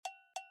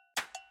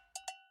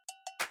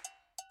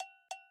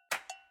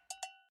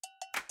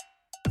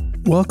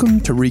Welcome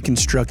to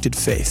Reconstructed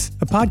Faith,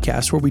 a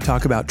podcast where we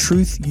talk about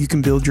truth you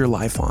can build your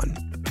life on.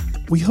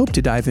 We hope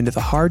to dive into the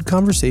hard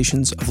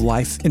conversations of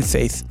life and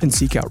faith and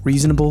seek out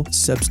reasonable,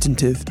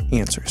 substantive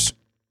answers.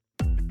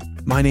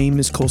 My name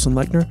is Colson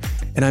Lechner,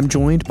 and I'm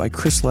joined by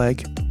Chris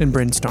Legg and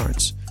Bryn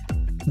Starnes.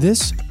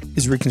 This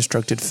is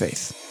Reconstructed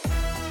Faith.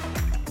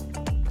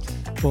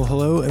 Well,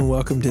 hello and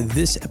welcome to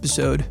this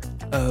episode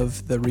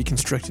of the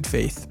Reconstructed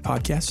Faith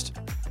podcast.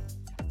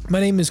 My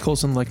name is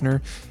Colson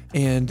Lechner,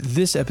 and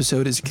this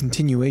episode is a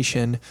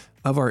continuation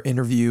of our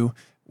interview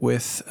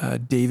with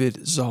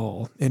David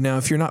Zahl. And now,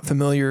 if you're not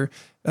familiar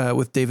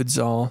with David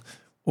Zahl,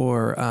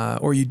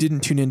 or you didn't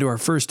tune into our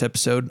first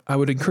episode, I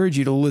would encourage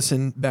you to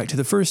listen back to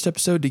the first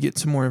episode to get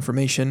some more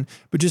information.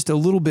 But just a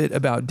little bit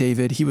about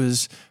David. He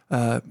was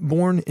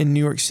born in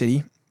New York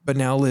City, but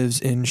now lives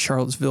in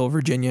Charlottesville,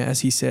 Virginia,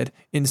 as he said,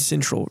 in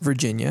Central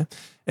Virginia.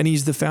 And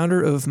he's the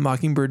founder of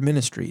Mockingbird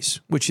Ministries,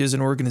 which is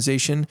an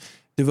organization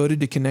devoted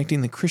to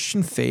connecting the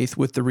Christian faith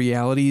with the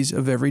realities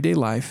of everyday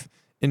life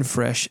in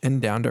fresh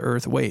and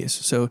down-to-earth ways.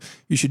 So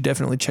you should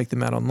definitely check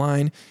them out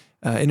online.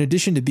 In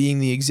addition to being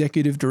the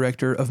executive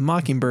director of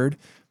Mockingbird,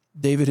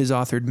 David has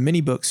authored many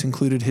books,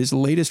 included his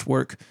latest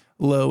work,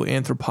 Low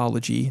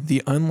Anthropology,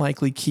 The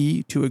Unlikely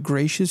Key to a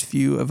Gracious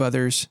View of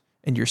Others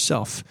and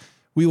Yourself.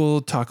 We will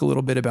talk a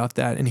little bit about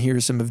that and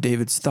hear some of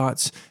David's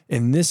thoughts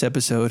in this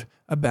episode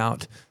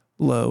about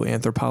Low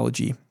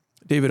Anthropology.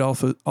 David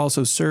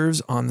also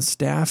serves on the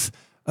staff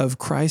of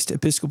Christ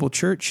Episcopal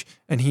Church,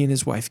 and he and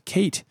his wife,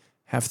 Kate,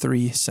 have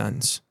 3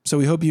 sons. So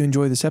we hope you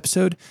enjoy this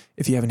episode.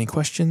 If you have any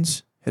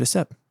questions, hit us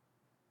up.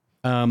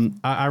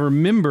 I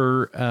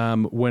remember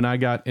when I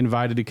got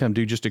invited to come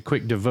do just a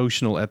quick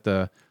devotional at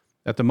the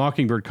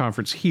Mockingbird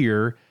conference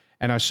here,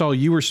 and I saw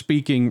you were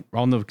speaking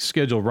on the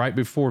schedule right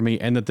before me,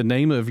 and that the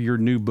name of your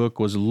new book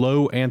was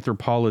Low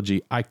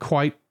Anthropology. I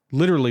quite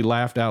literally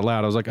laughed out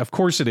loud. I was like, of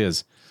course it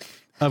is.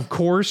 Of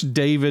course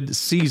David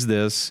sees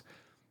this,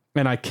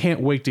 and I can't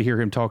wait to hear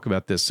him talk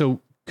about this.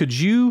 So could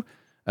you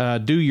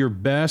do your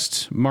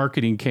best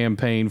marketing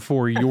campaign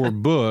for your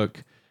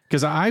book?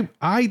 Because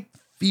I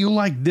feel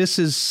like this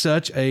is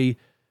such a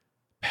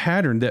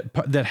pattern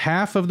that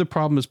half of the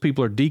problem is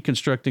people are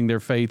deconstructing their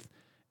faith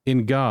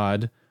in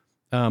God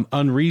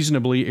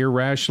unreasonably,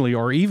 irrationally,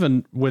 or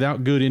even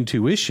without good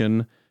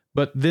intuition.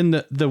 But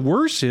then the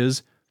worst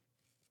is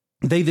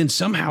they then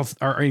somehow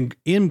are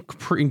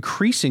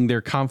increasing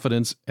their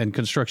confidence and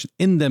construction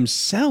in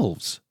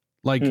themselves.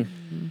 Like,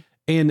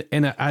 and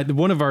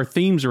one of our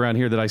themes around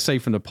here that I say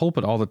from the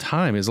pulpit all the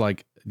time is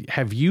like,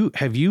 have you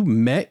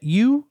met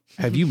you?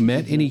 Have you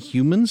met any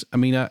humans? I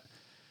mean,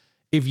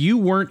 if you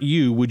weren't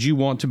you, would you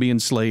want to be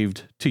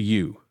enslaved to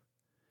you?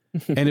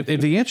 And if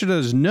the answer to that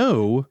is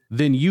no,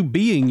 then you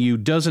being you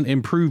doesn't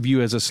improve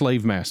you as a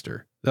slave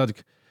master.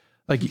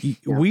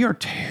 We are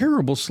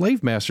terrible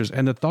slave masters.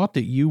 And the thought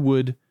that you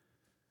would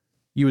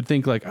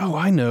think like, oh,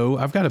 I know,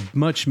 I've got a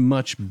much,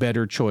 much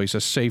better choice, a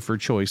safer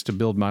choice to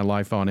build my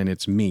life on, and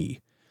it's me.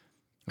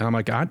 And I'm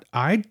like,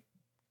 I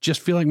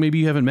just feel like maybe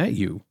you haven't met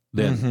you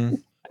then. Mm-hmm.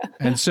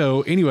 And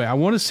so anyway, I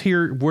want to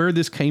hear where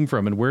this came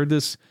from and where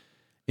this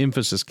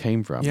emphasis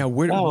came from. Yeah,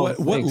 what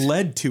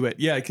led to it?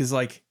 Yeah, because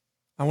like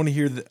I want to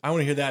hear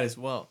that as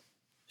well.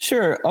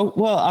 Sure. Oh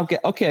well,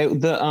 okay.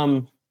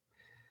 The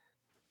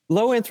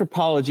low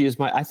anthropology is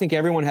I think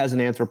everyone has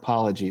an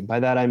anthropology. By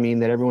that I mean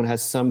that everyone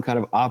has some kind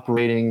of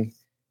operating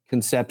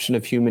conception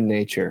of human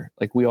nature.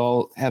 Like we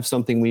all have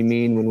something we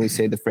mean when we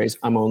say the phrase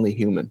 "I'm only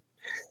human."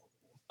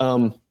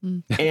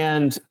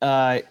 And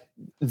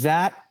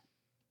that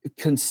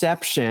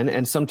conception,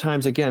 and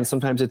sometimes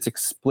it's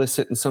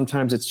explicit and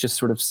sometimes it's just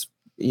sort of,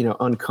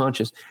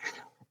 unconscious,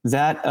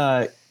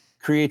 that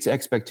creates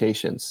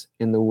expectations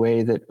in the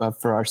way that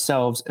for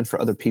ourselves and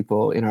for other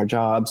people in our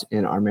jobs,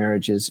 in our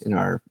marriages, in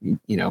our,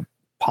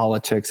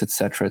 politics, et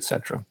cetera, et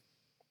cetera.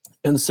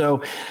 And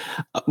so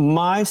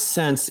my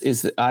sense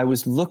is that I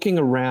was looking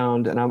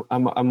around, and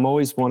I'm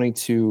always wanting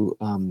to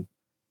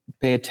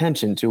pay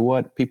attention to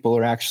what people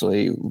are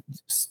actually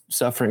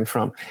suffering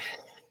from.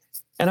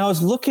 And I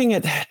was looking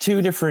at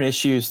 2 different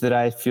issues that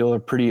I feel are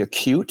pretty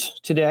acute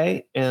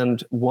today.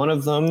 And one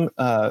of them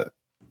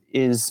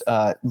is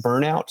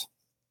burnout.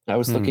 I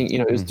was looking,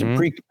 it was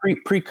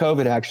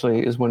pre-COVID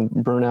actually is when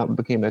burnout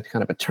became a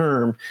kind of a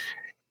term.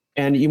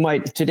 And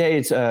today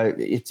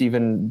it's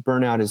even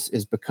burnout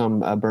has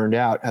become burned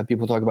out.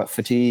 People talk about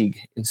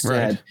fatigue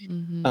instead,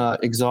 right.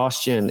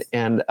 Exhaustion.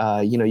 And,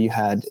 you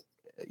had,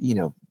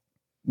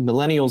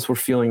 millennials were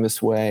feeling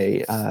this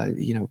way,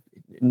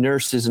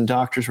 nurses and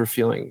doctors were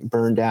feeling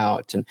burned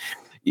out, and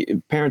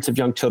parents of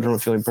young children were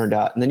feeling burned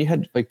out. And then you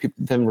had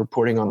them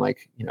reporting on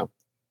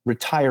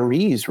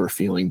retirees were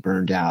feeling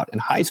burned out,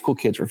 and high school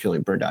kids were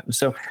feeling burned out. And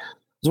so I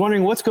was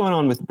wondering what's going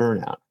on with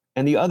burnout.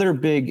 And the other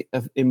big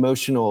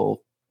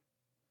emotional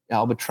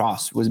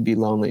albatross would be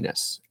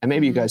loneliness. And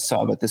maybe you guys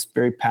saw about this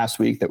very past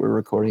week that we're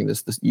recording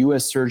this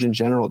U.S. Surgeon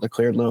General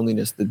declared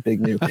loneliness the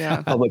big new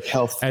public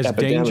health as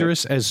epidemic.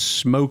 Dangerous as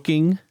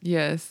smoking.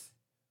 Yes.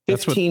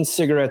 15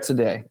 cigarettes a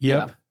day.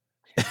 Yep.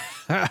 Yeah.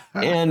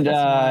 And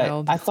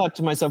I thought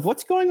to myself,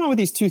 what's going on with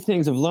these two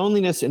things of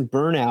loneliness and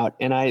burnout?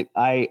 And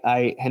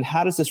and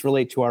how does this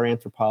relate to our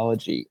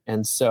anthropology?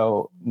 And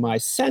so my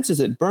sense is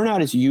that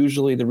burnout is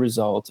usually the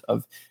result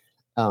of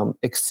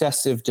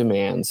excessive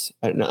demands,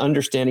 an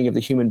understanding of the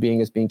human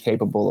being as being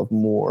capable of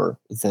more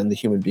than the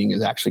human being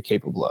is actually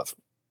capable of.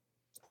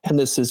 And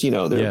this is,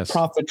 there are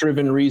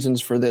profit-driven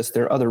reasons for this.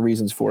 There are other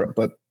reasons for it,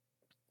 but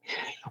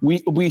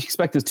we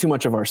expect this too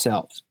much of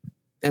ourselves.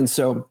 And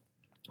so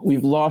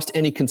we've lost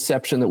any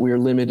conception that we are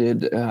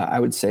limited, I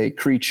would say,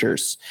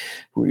 creatures.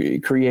 We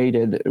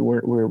created,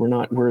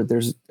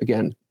 there's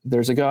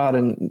a God,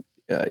 and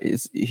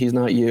he's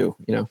not you,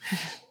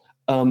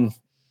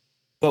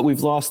 but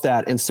we've lost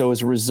that. And so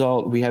as a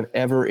result, we have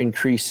ever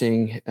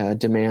increasing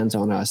demands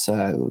on us.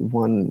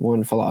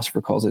 One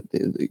philosopher calls it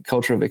the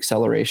culture of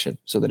acceleration,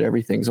 so that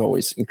everything's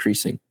always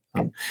increasing.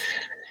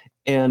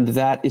 And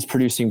that is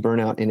producing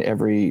burnout in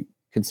every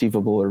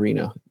conceivable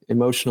arena,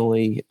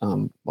 emotionally,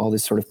 all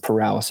this sort of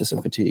paralysis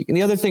and fatigue. And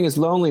the other thing is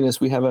loneliness.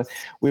 We have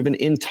an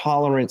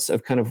intolerance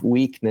of kind of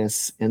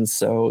weakness. And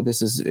so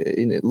this is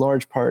in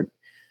large part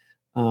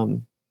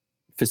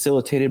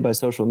facilitated by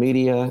social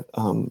media,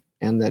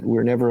 and that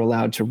we're never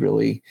allowed to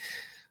really,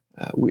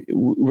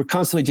 we're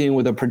constantly dealing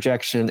with a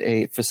projection,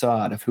 a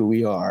facade of who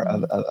we are,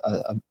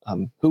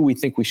 of who we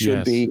think we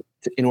should be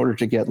in order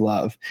to get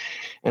love.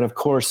 And of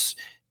course,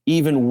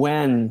 even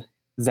when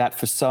that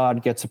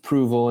facade gets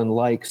approval and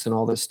likes and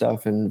all this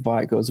stuff and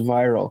goes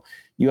viral,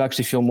 you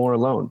actually feel more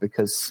alone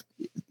because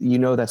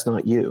that's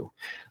not you.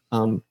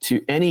 For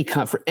any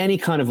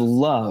kind of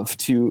love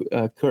to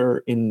occur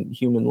in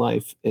human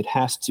life, it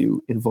has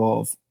to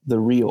involve the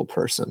real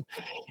person.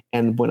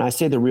 And when I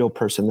say the real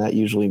person, that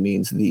usually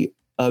means the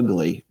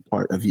ugly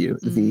part of you,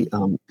 the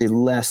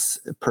less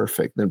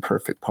perfect than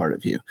perfect part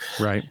of you.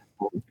 Right.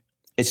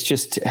 It's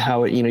just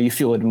how you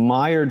feel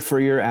admired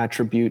for your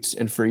attributes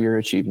and for your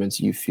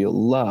achievements. You feel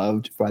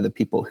loved by the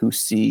people who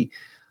see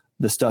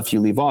the stuff you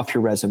leave off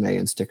your resume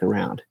and stick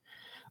around.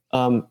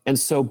 And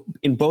so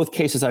in both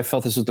cases, I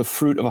felt this was the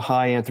fruit of a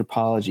high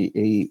anthropology,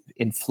 a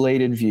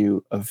inflated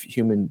view of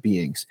human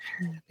beings,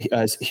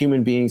 as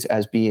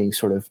being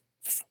sort of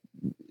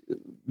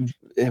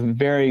have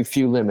very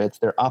few limits.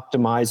 They're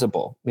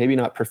optimizable, maybe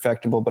not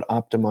perfectible, but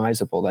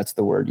optimizable. That's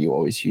the word you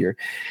always hear.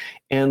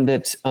 And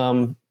that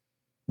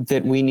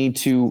we need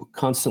to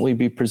constantly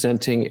be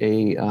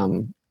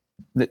presenting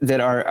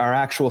that our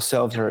actual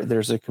selves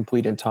there's a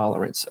complete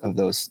intolerance of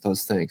those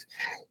things.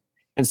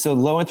 And so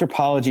low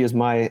anthropology is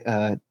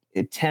my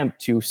attempt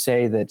to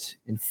say that,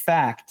 in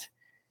fact,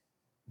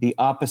 the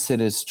opposite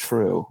is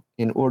true.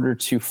 In order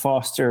to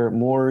foster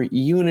more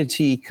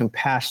unity,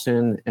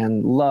 compassion,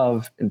 and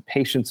love and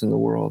patience in the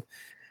world,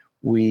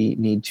 we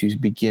need to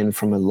begin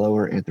from a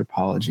lower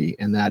anthropology.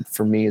 And that,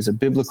 for me, is a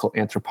biblical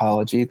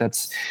anthropology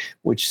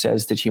which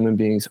says that human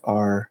beings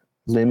are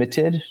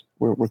limited.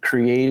 We're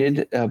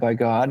created by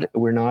God.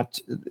 We're not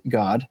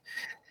God.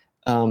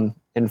 And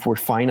we're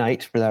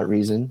finite for that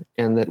reason.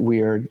 And that we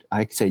are,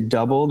 I say,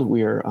 doubled.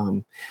 We are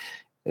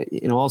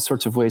in all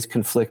sorts of ways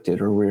conflicted,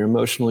 or we're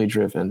emotionally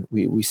driven.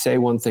 We say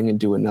one thing and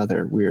do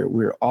another.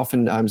 We're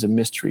oftentimes a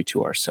mystery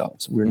to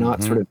ourselves. We're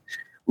not sort of,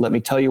 let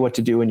me tell you what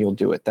to do and you'll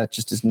do it. That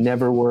just has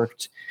never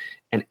worked.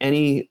 And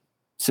any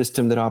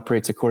system that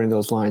operates according to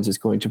those lines is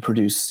going to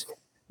produce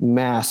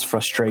mass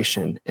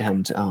frustration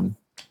and,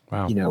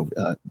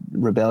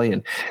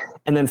 rebellion.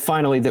 And then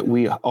finally, that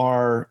we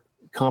are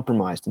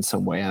compromised in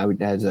some way. I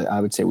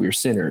would say we are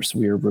sinners.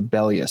 We are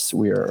rebellious.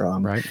 We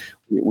are,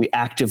 we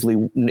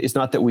actively, it's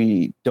not that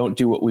we don't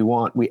do what we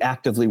want. We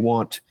actively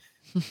want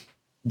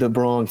the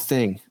wrong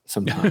thing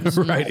sometimes.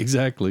 Right.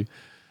 Exactly.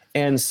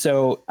 And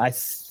so I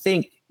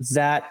think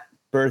that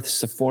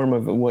births a form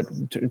of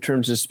in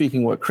terms of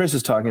speaking what Chris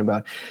is talking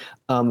about.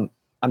 I'm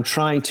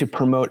trying to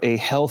promote a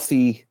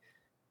healthy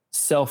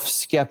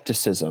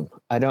self-skepticism.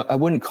 I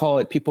wouldn't call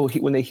it, people,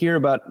 when they hear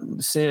about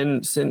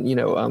sin,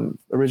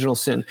 original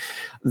sin,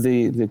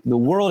 the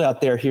world out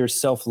there hears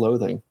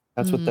self-loathing.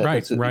 That's what that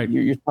is. Right.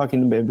 You're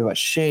talking about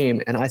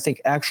shame. And I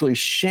think actually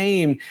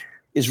shame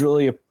is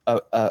really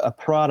a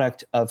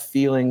product of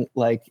feeling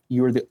like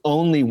you're the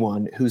only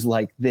one who's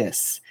like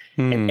this,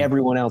 and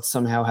everyone else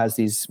somehow has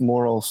these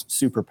moral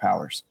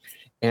superpowers.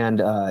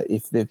 And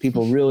if the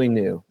people really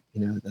knew,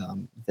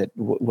 that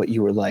what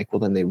you were like, well,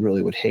 then they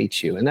really would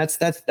hate you. And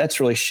that's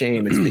really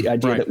shame. It's the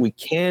idea that we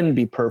can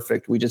be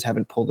perfect. We just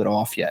haven't pulled it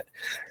off yet.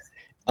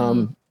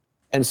 And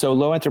so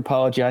low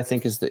anthropology, I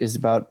think, is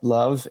about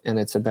love, and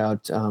it's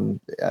about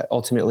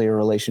ultimately a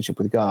relationship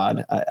with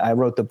God. I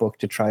wrote the book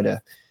to try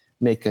to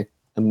make a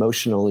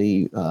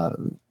emotionally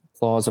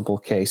plausible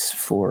case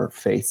for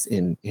faith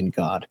in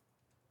God.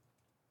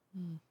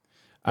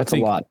 That's a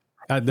lot.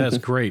 That's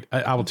great.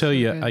 I will tell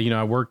you,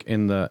 I work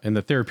in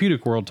the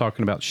therapeutic world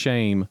talking about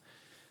shame.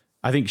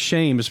 I think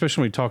shame,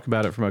 especially when we talk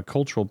about it from a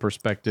cultural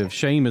perspective,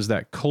 shame is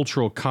that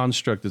cultural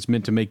construct that's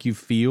meant to make you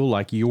feel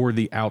like you're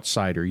the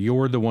outsider.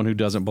 You're the one who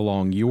doesn't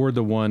belong. You're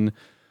the one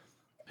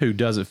who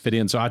doesn't fit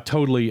in. So I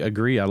totally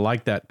agree. I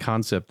like that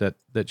concept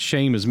that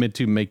shame is meant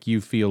to make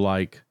you feel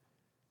like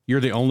you're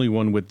the only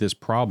one with this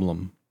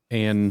problem.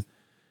 And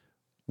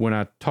when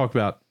I talk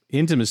about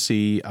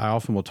intimacy, I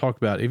often will talk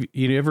about, if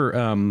you ever,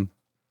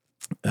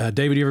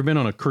 David, you ever been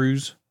on a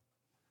cruise?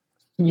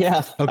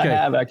 Yeah, okay. I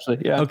have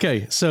actually. Yeah.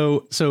 Okay.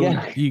 So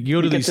you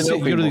go to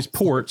these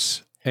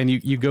ports, and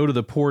you go to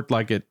the port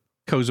like at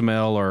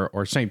Cozumel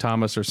or St.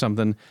 Thomas or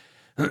something.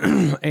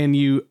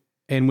 and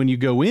when you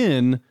go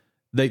in,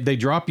 they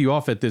drop you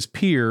off at this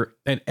pier,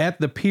 and at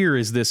the pier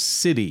is this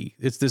city.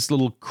 It's this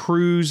little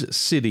cruise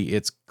city.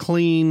 It's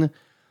clean.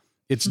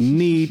 It's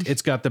neat.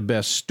 It's got the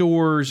best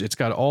stores. It's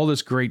got all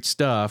this great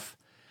stuff.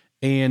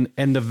 And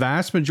the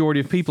vast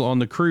majority of people on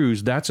the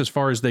cruise, that's as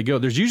far as they go.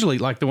 There's usually,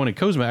 like the one in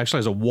Cozumel, actually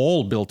has a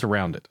wall built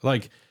around it.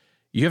 Like,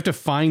 you have to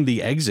find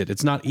the exit.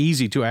 It's not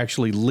easy to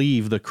actually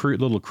leave the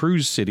little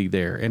cruise city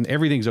there. And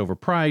everything's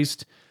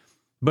overpriced,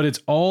 but it's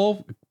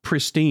all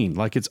pristine.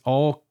 Like, it's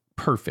all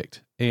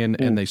perfect. And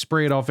they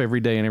spray it off every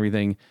day and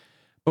everything.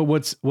 But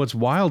what's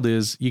wild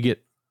is you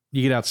get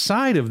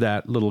outside of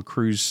that little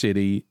cruise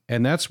city,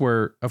 and that's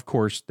where, of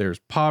course, there's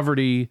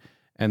poverty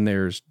and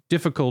there's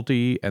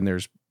difficulty and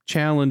there's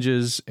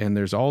challenges and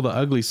there's all the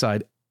ugly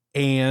side,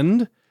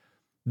 and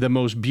the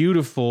most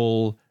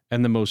beautiful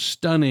and the most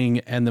stunning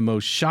and the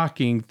most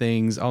shocking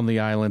things on the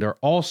island are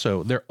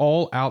also, they're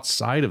all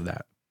outside of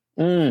that.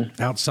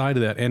 Outside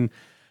of that. And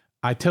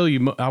I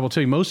will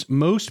tell you,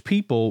 most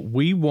people,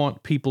 we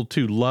want people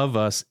to love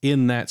us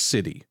in that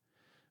city,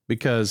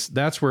 because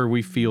that's where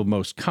we feel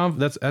most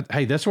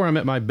hey, that's where I'm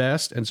at my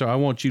best. And so I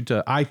want you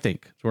to, I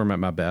think that's where I'm at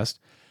my best.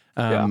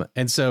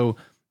 And so,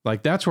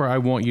 like, that's where I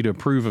want you to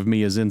approve of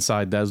me, is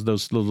inside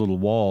those little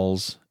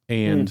walls.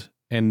 And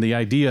the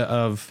idea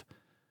of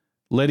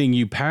letting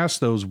you pass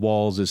those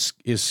walls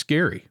is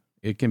scary.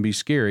 It can be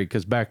scary,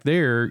 because back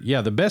there,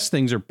 the best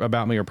things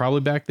about me are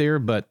probably back there,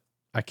 but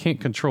I can't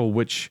control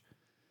which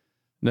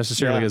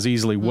necessarily as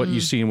easily what you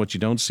see and what you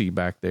don't see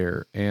back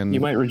there. And you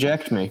might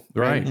reject me.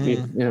 Right.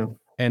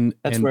 And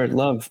that's where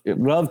love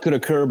could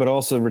occur, but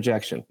also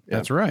rejection. Yeah.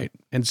 That's right.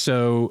 And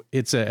so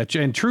it's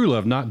and true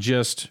love, not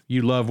just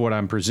you love what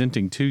I'm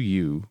presenting to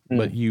you,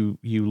 but you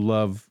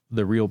love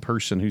the real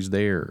person who's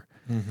there.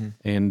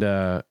 And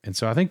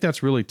so I think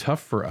that's really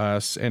tough for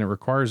us, and it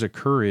requires a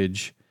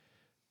courage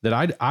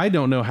that I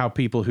don't know how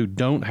people who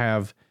don't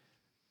have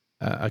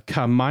a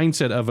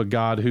mindset of a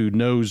God who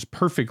knows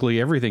perfectly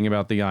everything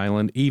about the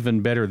island,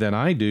 even better than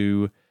I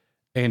do,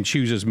 and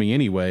chooses me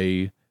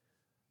anyway.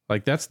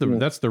 Like, that's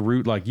the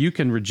root. Like, you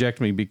can reject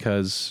me,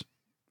 because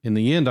in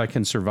the end I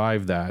can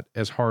survive that,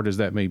 as hard as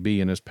that may be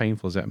and as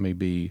painful as that may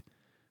be,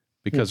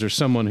 because there's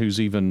someone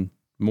who's even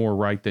more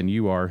right than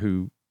you are,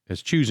 who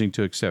is choosing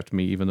to accept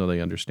me, even though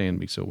they understand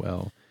me so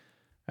well.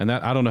 And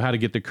that, I don't know how to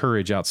get the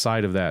courage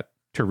outside of that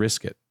to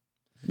risk it.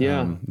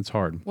 Yeah. It's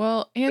hard.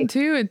 Well, and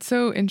too, it's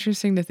so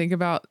interesting to think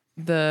about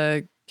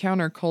the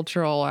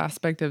countercultural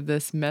aspect of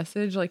this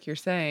message, like you're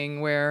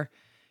saying, where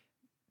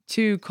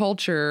to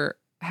culture,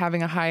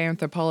 having a high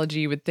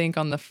anthropology, you would think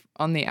on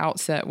the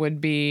outset would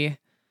be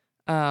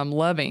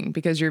loving,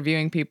 because you're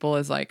viewing people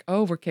as like,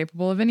 oh, we're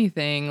capable of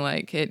anything.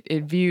 Like,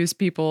 it views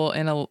people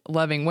in a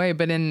loving way,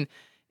 but in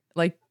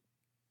like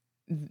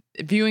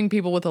viewing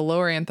people with a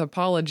lower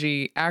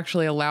anthropology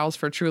actually allows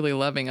for truly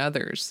loving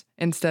others,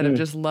 instead of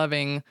just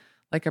loving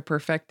like a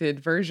perfected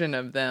version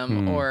of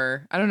them.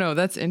 Or I don't know,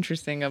 that's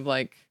interesting, of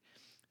like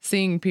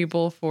seeing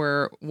people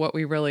for what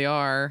we really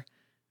are.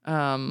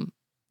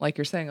 Like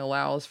you're saying,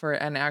 allows for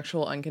an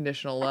actual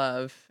unconditional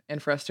love,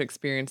 and for us to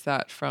experience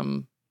that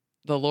from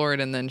the Lord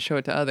and then show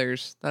it to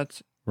others.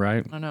 That's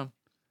right. I don't know.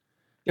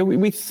 Yeah,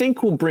 we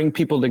think we'll bring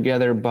people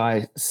together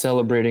by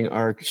celebrating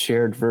our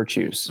shared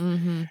virtues.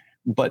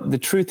 But the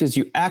truth is,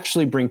 you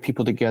actually bring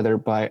people together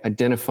by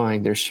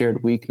identifying their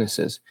shared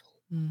weaknesses.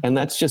 And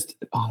that's just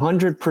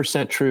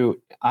 100%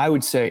 true, I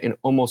would say, in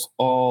almost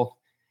all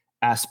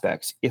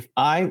aspects. If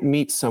I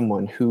meet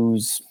someone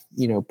whose,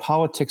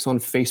 politics on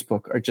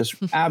Facebook are just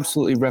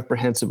absolutely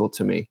reprehensible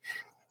to me,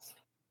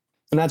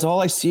 and that's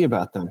all I see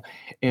about them,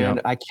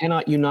 and I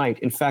cannot unite.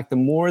 In fact, the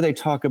more they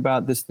talk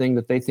about this thing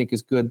that they think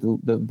is good,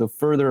 the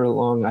further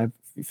along I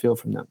feel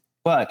from them.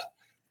 But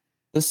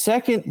the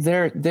second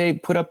they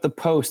put up the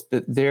post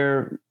that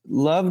their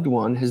loved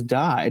one has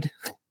died,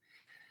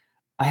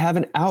 I have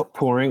an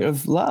outpouring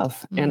of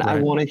love, and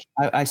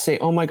I say,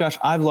 oh my gosh,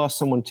 I've lost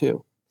someone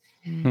too.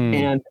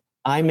 And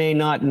I may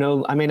not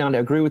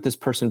agree with this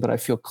person, but I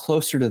feel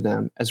closer to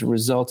them as a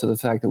result of the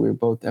fact that we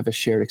both have a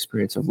shared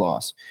experience of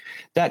loss.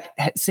 That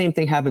same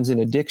thing happens in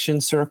addiction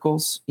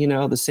circles.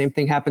 The same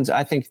thing happens,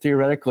 I think,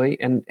 theoretically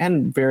and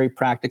very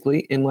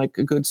practically in like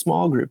a good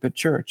small group at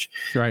church.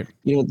 Right.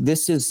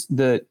 This is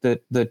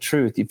the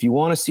truth. If you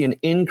want to see an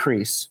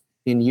increase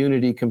in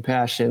unity,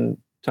 compassion,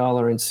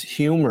 tolerance,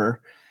 humor,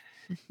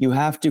 you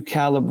have to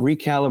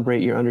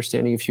recalibrate your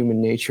understanding of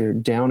human nature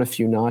down a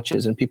few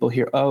notches. And people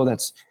hear,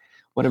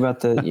 what about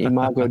the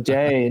Imago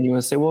Dei? And you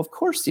want to say, well, of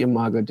course, the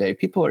Imago Dei.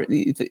 People are,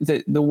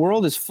 the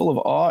world is full of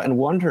awe and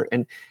wonder.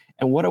 And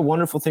what a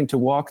wonderful thing to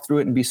walk through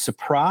it and be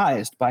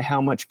surprised by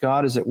how much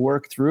God is at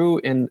work through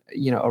and,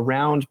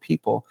 around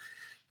people,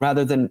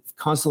 rather than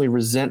constantly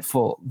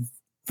resentful,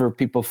 for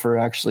people for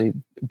actually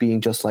being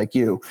just like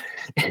you.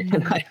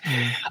 And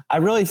I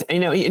really,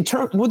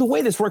 well, the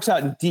way this works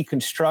out in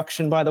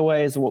deconstruction, by the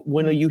way, is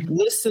when you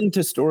listen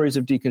to stories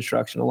of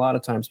deconstruction, a lot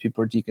of times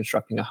people are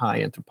deconstructing a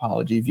high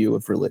anthropology view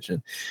of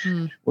religion,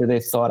 where they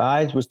thought,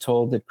 I was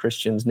told that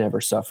Christians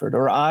never suffered,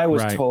 or I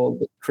was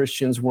told that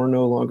Christians were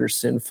no longer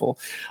sinful.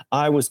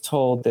 I was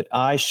told that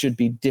I should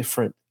be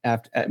different,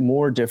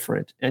 more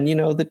different. And,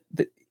 that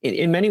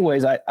in many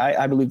ways,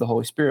 I believe the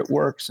Holy Spirit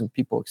works and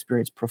people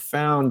experience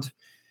profound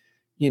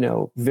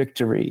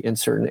victory in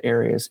certain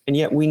areas. And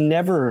yet we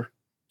never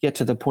get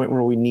to the point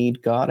where we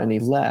need God any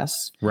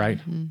less. Right.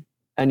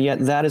 And yet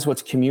that is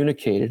what's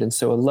communicated. And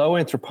so a low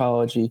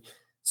anthropology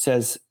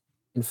says,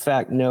 in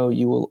fact, no,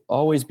 you will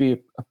always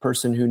be a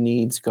person who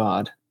needs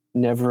God,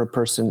 never a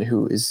person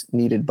who is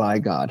needed by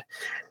God.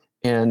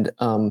 And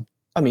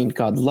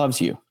God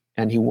loves you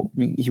and he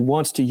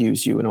wants to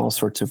use you in all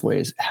sorts of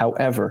ways.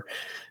 However,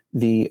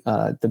 the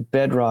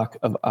bedrock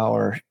of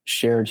our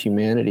shared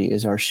humanity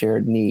is our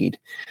shared need.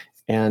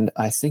 And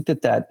I think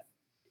that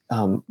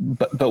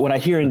but what I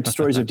hear in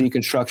stories of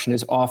deconstruction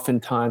is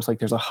oftentimes like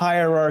there's a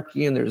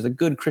hierarchy and there's a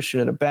good Christian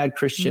and a bad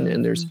Christian.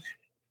 And there's,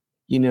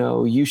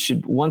 you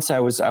should, I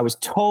was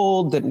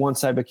told that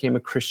once I became a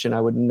Christian,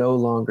 I would no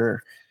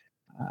longer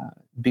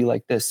be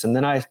like this. And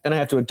then I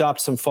have to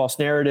adopt some false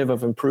narrative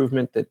of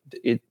improvement that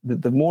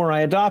the more I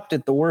adopt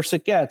it, the worse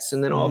it gets.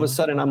 And then all of a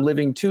sudden I'm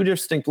living two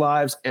distinct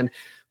lives. And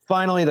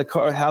finally the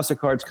house of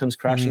cards comes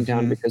crashing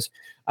down because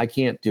I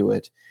can't do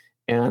it.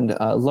 And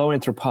low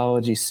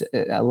anthropology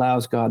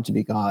allows God to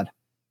be God.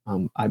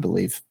 I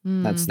believe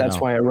that's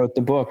why I wrote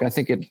the book. I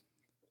think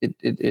it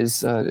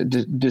is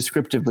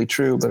descriptively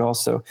true, but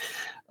also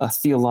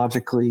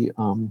theologically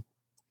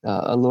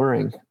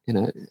alluring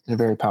in a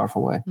very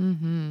powerful way.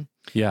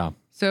 Yeah.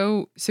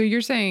 So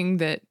you're saying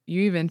that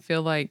you even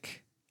feel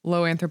like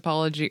low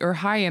anthropology or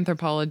high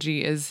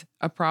anthropology is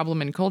a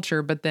problem in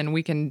culture, but then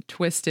we can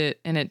twist it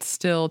and it's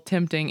still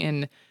tempting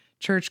in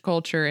church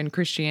culture and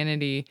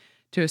Christianity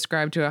to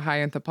ascribe to a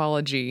high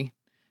anthropology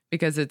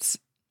because it's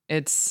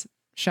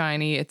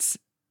shiny, it's,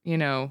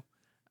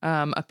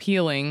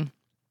 appealing,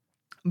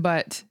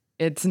 but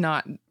it's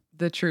not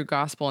the true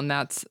gospel. And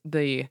that's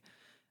the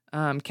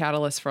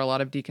catalyst for a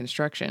lot of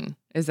deconstruction.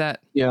 Is that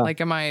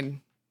am I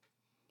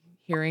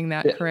hearing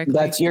that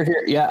correctly? You're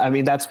here. Yeah. I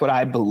mean, that's what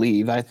I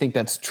believe. I think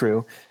that's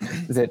true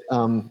that,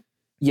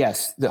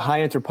 yes, the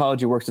high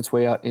anthropology works its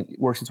way out, it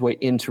works its way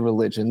into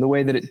religion. The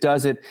way that it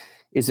does it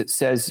is it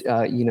says,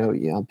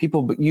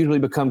 people usually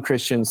become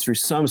Christians through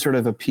some sort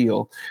of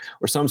appeal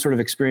or some sort of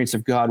experience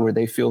of God where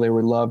they feel they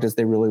were loved as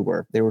they really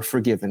were. They were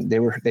forgiven.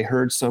 They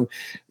heard some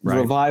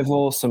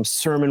revival, some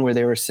sermon where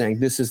they were saying,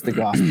 this is the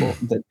gospel,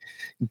 that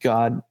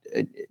God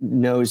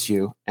knows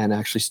you and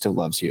actually still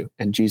loves you.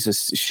 And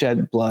Jesus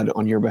shed blood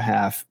on your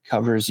behalf,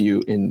 covers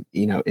you in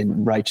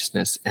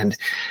righteousness. And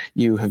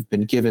you have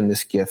been given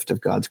this gift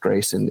of God's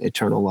grace and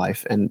eternal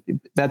life. And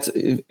that's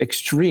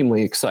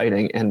extremely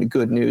exciting and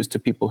good news to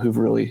people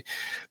who've really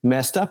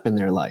messed up in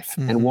their life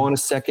and want a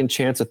second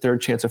chance, a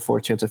third chance, a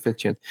fourth chance, a fifth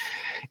chance.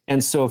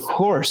 And so of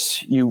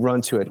course you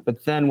run to it,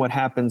 but then what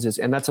happens is,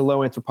 and that's a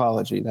low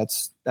anthropology,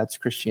 that's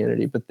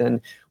Christianity. But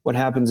then what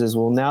happens is,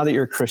 well, now that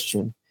you're a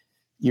Christian,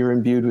 you're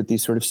imbued with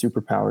these sort of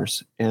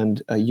superpowers,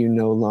 and you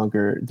no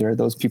longer, there are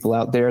those people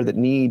out there that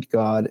need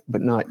God,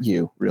 but not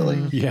you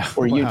really. Yeah.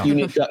 Or you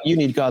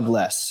need God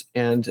less.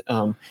 And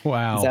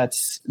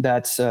that's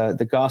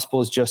the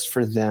gospel is just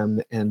for them.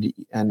 And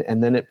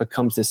then it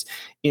becomes this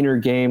inner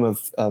game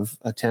of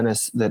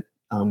tennis that,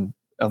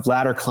 of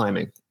ladder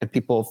climbing, and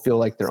people feel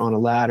like they're on a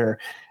ladder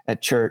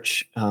at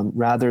church,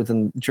 rather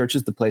than church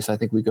is the place I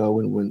think we go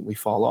when we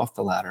fall off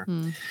the ladder.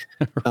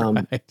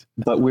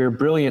 But we're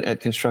brilliant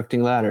at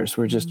constructing ladders.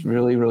 We're just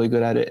really, really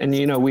good at it. And,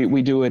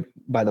 we do it,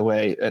 by the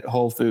way, at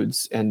Whole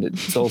Foods and at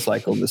Soul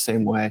Cycle the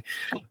same way.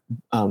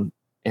 And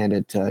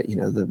at, on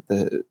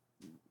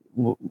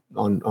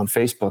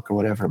Facebook or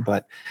whatever.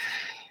 But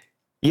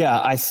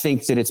yeah, I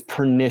think that it's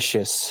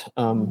pernicious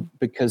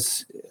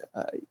because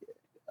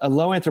a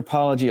low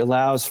anthropology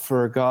allows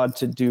for God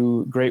to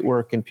do great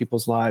work in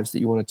people's lives that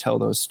you want to tell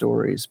those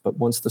stories. But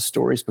once the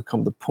stories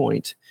become the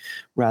point,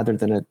 rather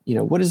than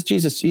what is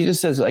Jesus? Jesus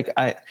says, like,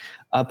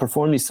 I'll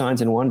perform these signs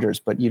and wonders,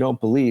 but you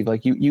don't believe.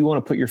 Like you want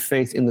to put your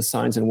faith in the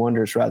signs and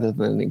wonders rather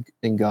than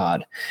in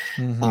God.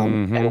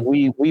 And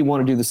we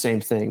want to do the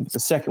same thing. But the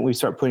second we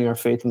start putting our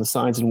faith in the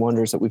signs and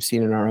wonders that we've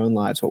seen in our own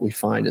lives, what we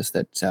find is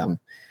that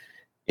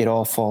it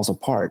all falls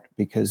apart,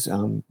 because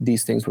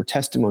these things were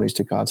testimonies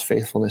to God's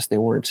faithfulness. They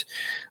weren't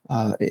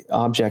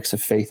objects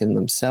of faith in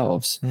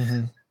themselves.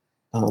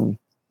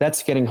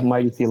 That's getting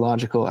mighty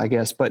theological, I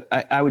guess. But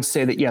I would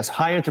say that, yes,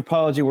 high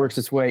anthropology works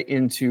its way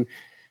into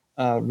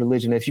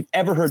religion. If you've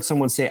ever heard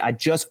someone say, I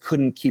just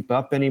couldn't keep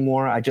up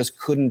anymore, I just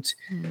couldn't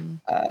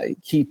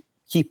keep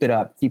it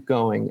up, keep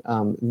going,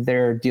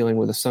 they're dealing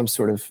with some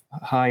sort of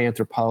high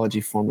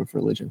anthropology form of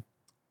religion.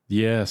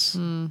 Yes.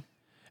 And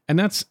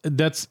that's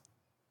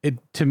it.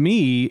 To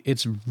me,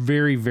 it's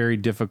very, very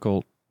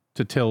difficult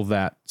to tell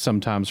that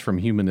sometimes from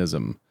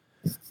humanism.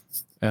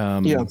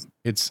 Yeah.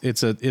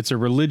 It's a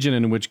religion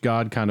in which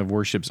God kind of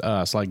worships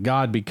us. Like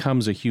God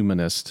becomes a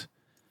humanist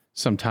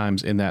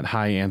sometimes in that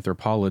high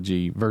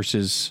anthropology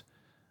versus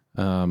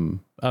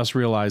us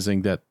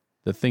realizing that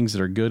the things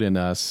that are good in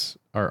us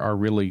are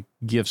really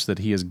gifts that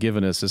he has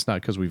given us. It's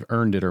not because we've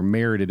earned it or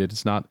merited it.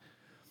 It's not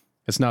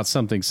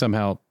something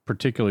somehow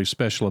particularly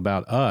special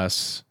about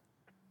us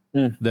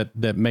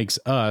that makes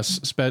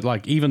us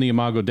like even the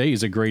Imago Dei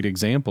is a great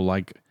example.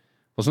 Like,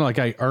 well, it's not like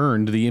I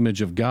earned the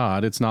image of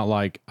God. It's not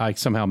like I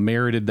somehow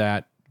merited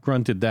that,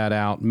 grunted that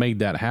out, made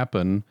that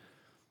happen.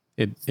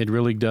 It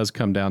really does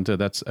come down to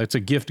it's a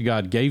gift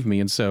God gave me.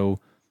 And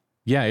so,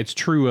 yeah, it's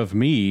true of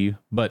me,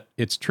 but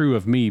it's true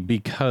of me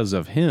because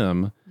of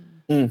him.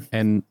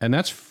 And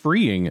that's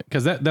freeing,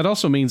 because that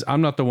also means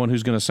I'm not the one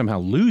who's going to somehow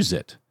lose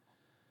it.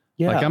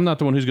 Yeah. Like I'm not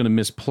the one who's going to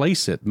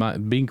misplace it.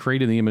 Being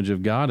created in the image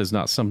of God is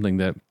not something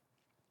that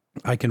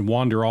I can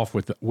wander off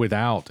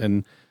without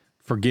and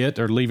forget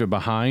or leave it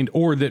behind,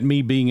 or that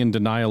me being in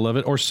denial of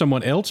it or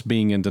someone else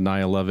being in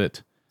denial of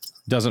it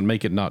doesn't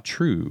make it not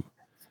true.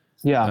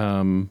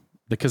 Yeah.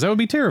 Because that would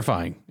be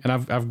terrifying.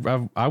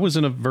 And I was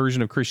in a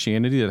version of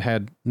Christianity that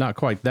had not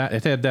quite that.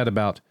 It had that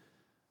about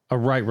a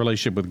right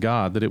relationship with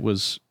God, that it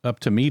was up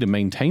to me to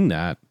maintain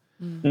that.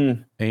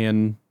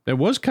 And it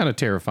was kind of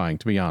terrifying,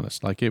 to be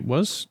honest. Like it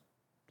was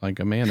like,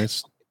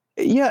 it's.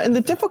 Yeah. And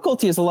the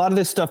difficulty is a lot of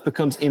this stuff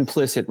becomes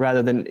implicit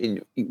rather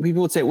than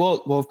people would say,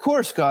 well, of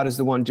course, God is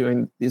the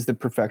one is the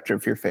perfecter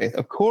of your faith.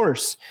 Of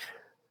course,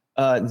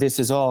 this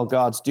is all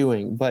God's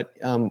doing. But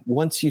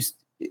once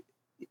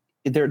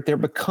there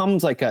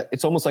becomes like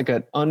it's almost like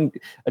a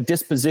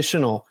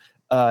dispositional,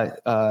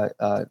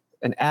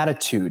 an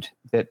attitude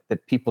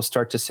that people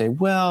start to say,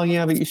 well,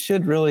 yeah, but you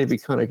should really be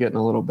kind of getting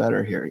a little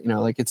better here.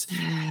 Like it's,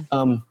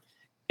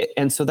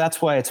 and so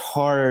that's why it's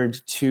hard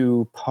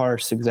to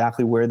parse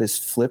exactly where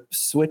this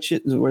switch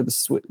is, where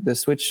the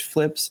switch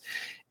flips.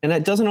 And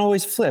it doesn't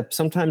always flip.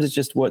 Sometimes it's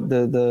just what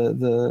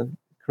the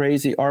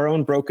crazy, our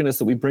own brokenness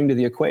that we bring to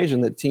the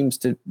equation that seems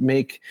to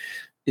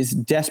is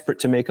desperate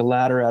to make a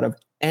ladder out of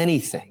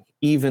anything,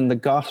 even the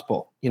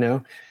gospel,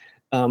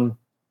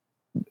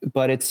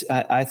 but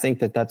I think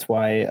that's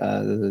why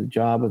the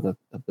job of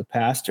the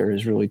pastor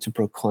is really to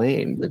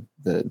proclaim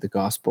the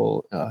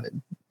gospel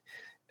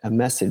a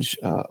message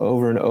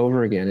over and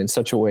over again in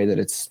such a way that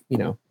it's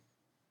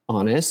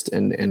honest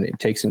and it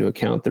takes into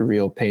account the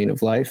real pain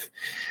of life,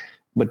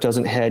 but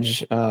doesn't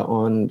hedge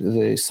on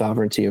the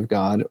sovereignty of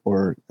God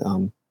or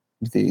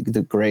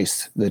the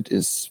grace that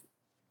is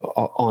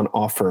on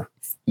offer,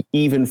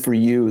 even for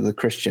you, the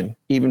Christian,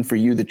 even for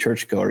you, the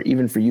churchgoer,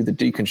 even for you, the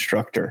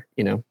deconstructor.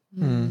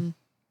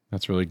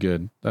 That's really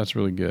good. That's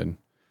really good.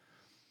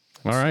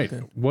 All right.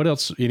 What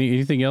else?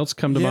 Anything else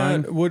come to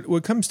mind?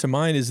 What comes to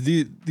mind is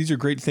these are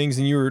great things,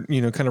 and you were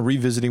kind of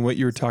revisiting what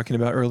you were talking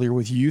about earlier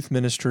with youth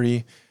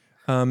ministry.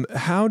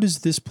 How does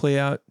this play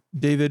out,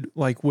 David?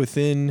 Like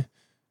within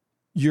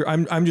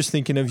I'm just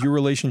thinking of your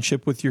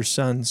relationship with your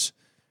sons,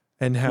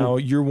 and how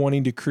you're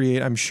wanting to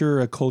create, I'm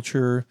sure, a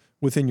culture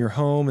within your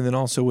home, and then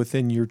also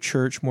within your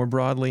church more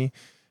broadly,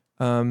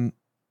 that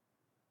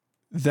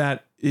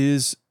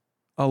is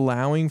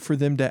allowing for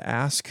them to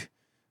ask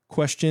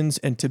questions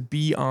and to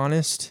be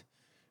honest.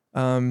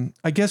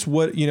 I guess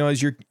what,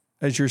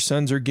 as your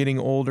sons are getting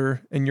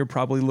older and you're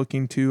probably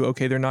looking to,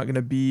 okay, they're not going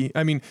to be,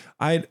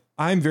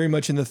 I'm very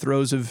much in the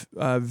throes of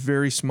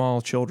very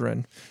small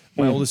children.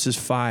 My oldest is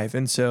 5.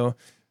 And so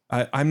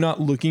I'm not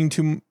looking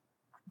to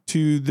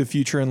the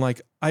future.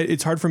 And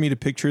it's hard for me to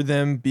picture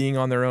them being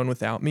on their own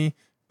without me,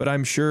 but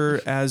I'm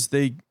sure as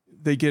they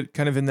get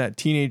kind of in that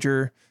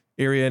teenager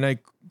area, and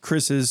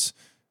Chris is,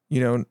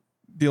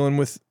 dealing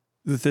with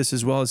this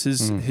as well as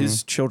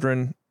his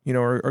children,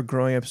 are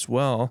growing up as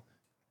well.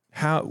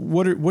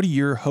 What are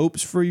your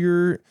hopes for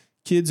your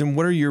kids, and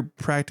what are your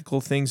practical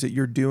things that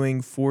you're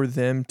doing for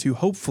them to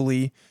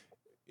hopefully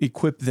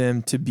equip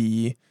them to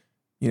be,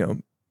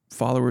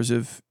 followers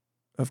of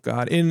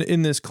God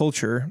in this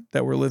culture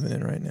that we're living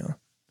in right now?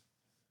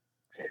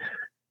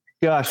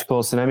 Gosh,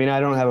 Colson, I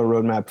don't have a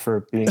roadmap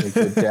for being a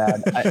good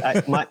dad.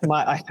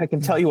 I can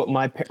tell you what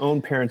my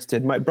own parents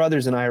did. My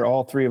brothers and I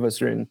all 3 of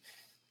us are in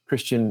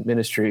Christian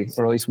ministry,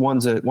 or at least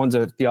one's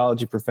a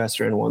theology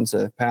professor and one's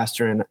a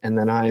pastor, and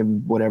then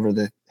I'm whatever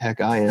the heck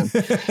I am.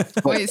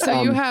 But, wait,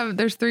 so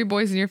there's 3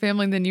 boys in your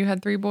family, and then you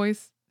had 3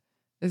 boys?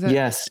 Is that?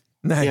 Yes.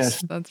 Nice.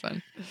 Yes. That's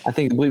fun. I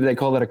believe they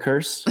call that a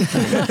curse.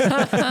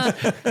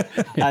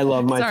 I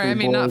love my 3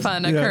 boys. Not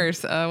fun, a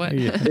curse. What?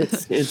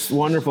 It's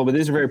wonderful, but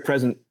these are very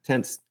present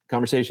tense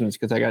conversations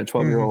because I got a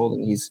 12-year-old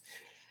and he's,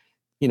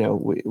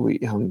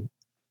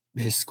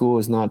 his school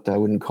is not, I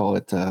wouldn't call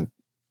it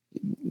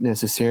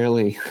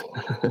necessarily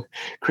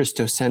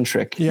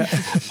Christocentric. Yeah.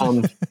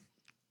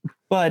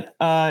 But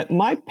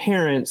my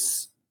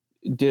parents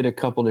did a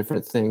couple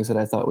different things that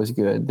I thought was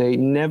good. They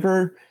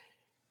never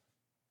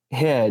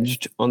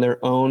hedged on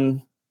their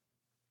own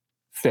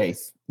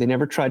faith. They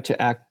never tried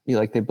to act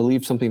like they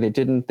believed something they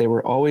didn't. They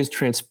were always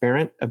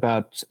transparent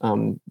about,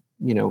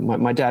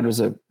 my dad was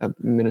a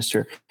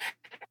minister,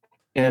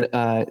 and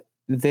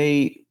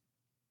they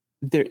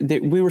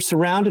we were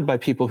surrounded by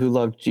people who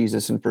loved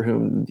Jesus and for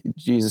whom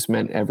Jesus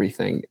meant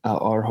everything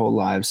our whole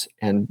lives.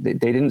 And they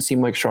didn't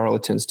seem like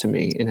charlatans to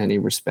me in any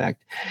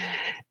respect.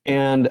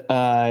 And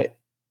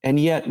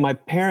yet my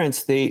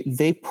parents,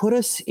 they put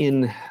us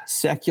in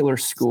secular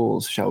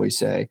schools, shall we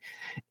say.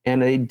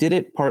 And they did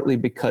it partly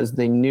because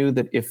they knew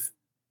that if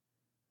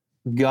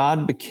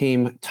God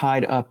became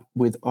tied up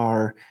with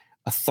our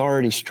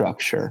authority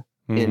structure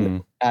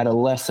in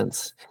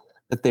adolescence,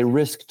 that they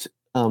risked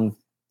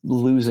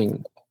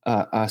losing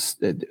us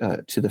to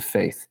the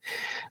faith.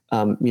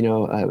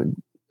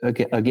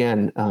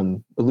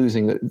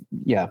 Losing.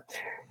 Yeah.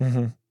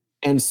 Mm-hmm.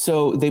 And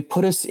so they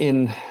put us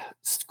in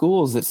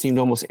schools that seemed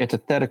almost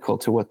antithetical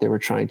to what they were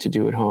trying to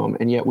do at home.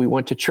 And yet we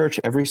went to church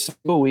every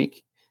single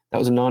week. That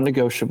was a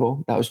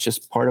non-negotiable. That was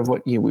just part of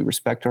what we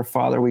respect our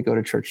Father. We go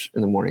to church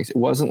in the mornings. It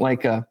wasn't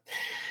like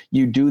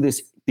you do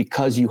this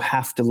because you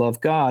have to love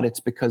God. It's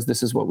because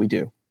this is what we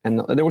do.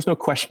 And there was no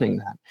questioning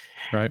that.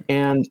 Right.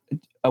 And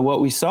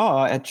what we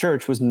saw at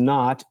church was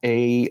not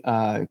a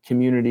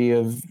community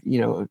of,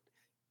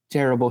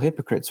 terrible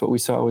hypocrites. What we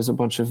saw was a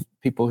bunch of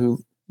people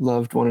who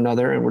loved one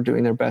another and were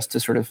doing their best to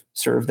sort of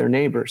serve their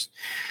neighbors.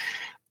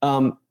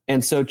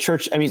 And so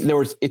church, there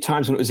was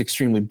times when it was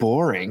extremely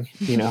boring,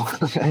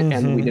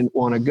 and we didn't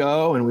want to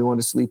go and we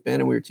wanted to sleep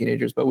in and we were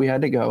teenagers, but we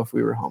had to go if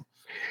we were home.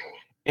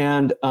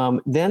 And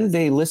then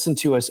they listened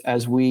to us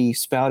as we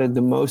spouted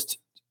the most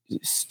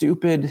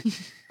stupid,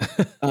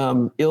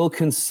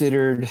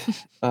 ill-considered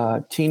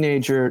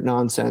teenager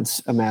nonsense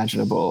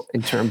imaginable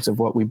in terms of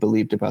what we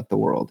believed about the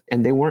world.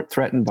 And they weren't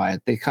threatened by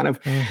it. They kind of,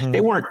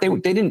 they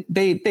didn't,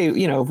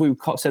 if we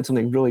said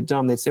something really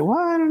dumb, they'd say, well,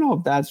 I don't know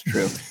if that's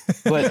true.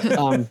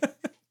 But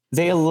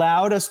they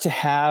allowed us to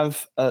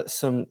have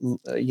some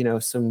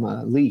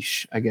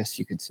leash, I guess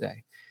you could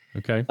say.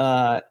 Okay.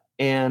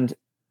 And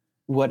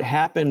what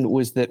happened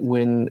was that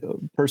when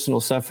personal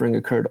suffering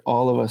occurred,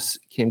 all of us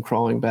came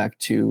crawling back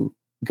to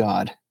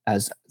God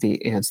as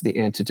the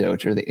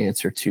antidote or the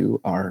answer to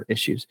our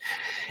issues.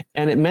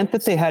 And it meant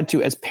that they had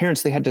to, as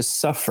parents, they had to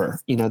suffer,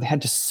 they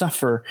had to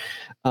suffer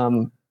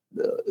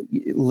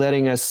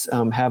letting us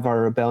have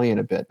our rebellion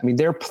a bit.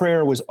 Their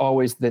prayer was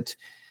always that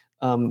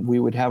we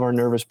would have our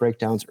nervous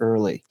breakdowns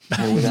early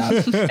and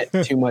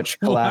without too much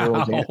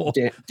collateral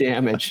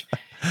damage.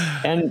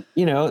 And,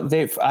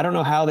 I don't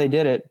know how they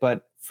did it,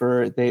 but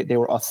they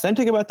were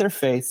authentic about their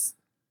faith,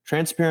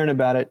 transparent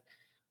about it.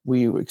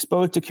 We were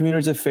exposed to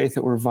communities of faith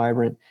that were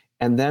vibrant.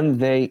 And then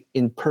they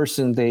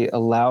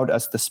allowed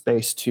us the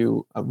space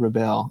to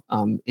rebel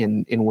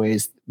in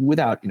ways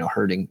without, in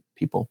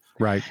terms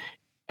Right.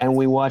 And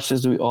we watched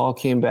as we all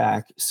came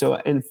back. So,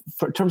 in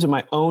terms of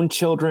my own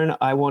children,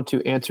 I want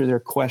to answer their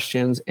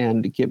questions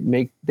and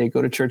they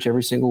go to church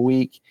every single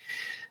week.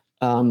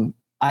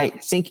 I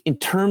think in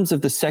terms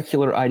of the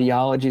secular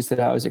ideologies that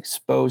I was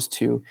exposed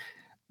to,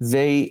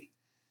 they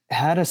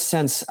had a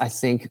sense, I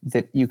think,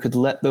 that you could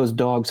let those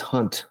dogs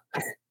hunt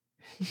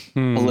a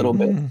little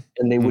bit,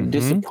 and they would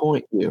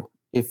disappoint you.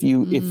 If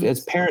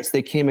as parents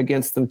they came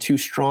against them too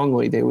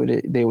strongly, they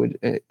would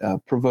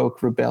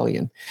provoke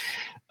rebellion.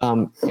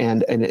 And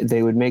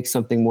they would make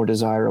something more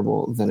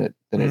desirable than it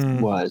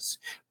was.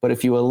 But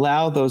if you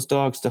allow those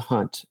dogs to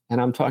hunt,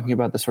 and I'm talking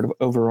about the sort of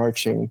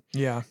overarching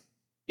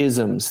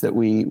isms that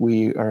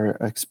we are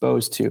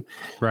exposed to,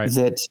 right?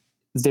 That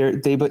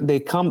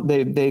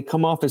they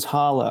come off as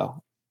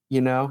hollow.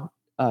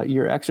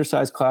 Your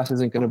exercise class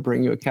isn't going to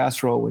bring you a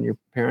casserole when your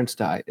parents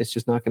die. It's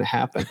just not going to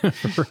happen.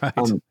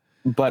 Right.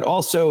 But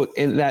also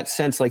in that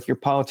sense, like your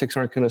politics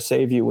aren't going to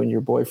save you when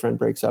your boyfriend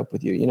breaks up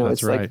with you. That's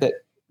it's right. like that.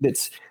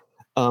 It's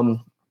and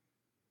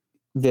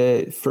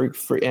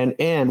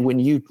when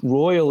you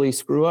royally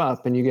screw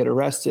up and you get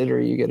arrested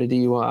or you get a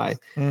DUI,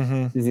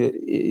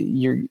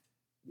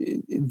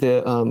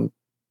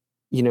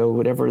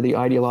 whatever the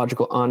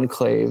ideological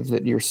enclave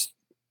that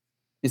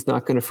is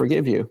not going to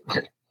forgive you.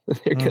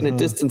 They're going to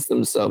distance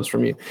themselves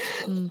from you.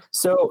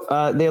 So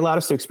they allowed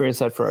us to experience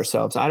that for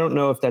ourselves. I don't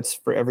know if that's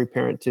for every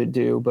parent to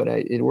do, but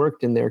it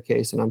worked in their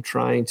case, and I'm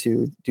trying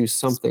to do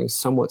something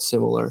somewhat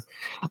similar.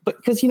 But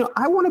because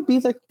I want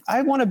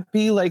to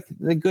be like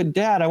the good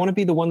dad. I want to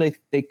be the one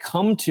they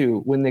come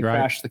to when they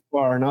crash the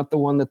car, not the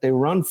one that they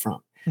run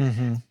from.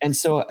 And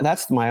so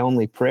that's my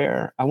only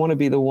prayer. I want to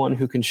be the one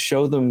who can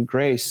show them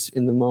grace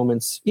in the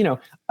moments.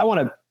 I want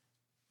to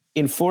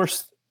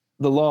enforce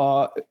the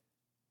law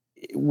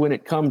when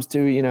it comes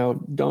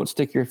to, don't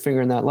stick your finger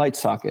in that light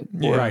socket.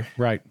 Or,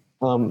 right.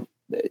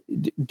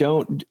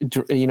 Don't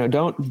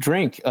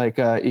drink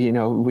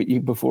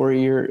before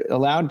you're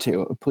allowed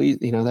to, please,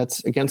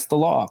 that's against the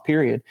law,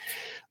 period.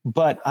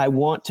 But I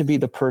want to be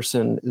the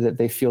person that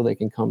they feel they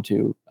can come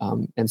to.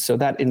 And so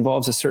that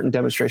involves a certain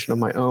demonstration of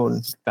my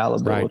own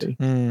fallibility.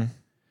 Right.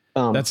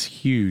 That's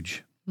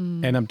huge.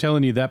 And I'm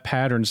telling you, that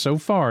pattern so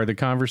far, the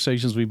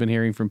conversations we've been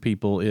hearing from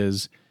people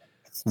is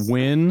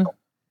when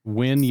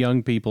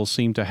young people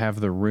seem to have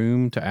the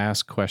room to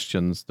ask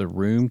questions, the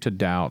room to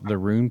doubt, the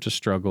room to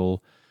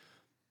struggle,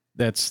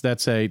 that's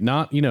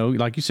not,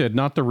 like you said,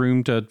 not the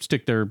room to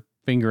stick their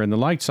finger in the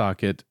light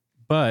socket,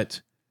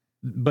 but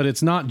but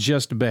it's not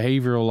just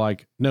behavioral,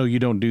 like, no, you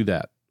don't do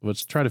that.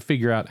 Let's try to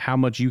figure out how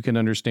much you can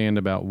understand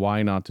about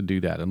why not to do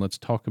that. And let's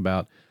talk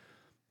about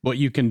what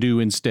you can do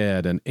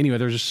instead. And anyway,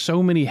 there's just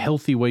so many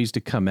healthy ways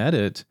to come at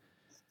it.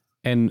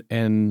 And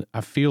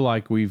I feel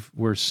like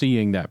we're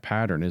seeing that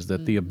pattern, is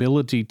that the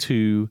ability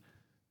to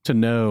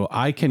know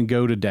I can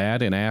go to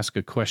dad and ask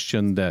a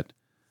question that,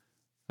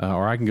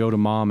 or I can go to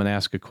mom and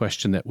ask a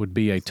question that would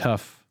be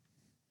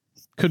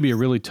could be a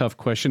really tough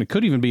question. It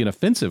could even be an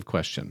offensive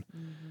question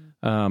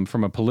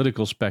from a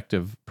political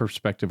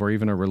perspective, or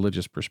even a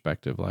religious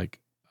perspective. Like,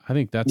 I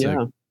think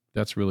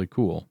that's really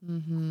cool.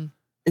 Mm-hmm.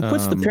 It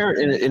puts the parent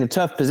in a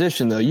tough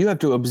position, though. You have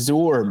to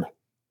absorb.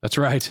 That's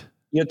right.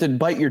 You have to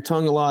bite your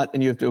tongue a lot,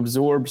 and you have to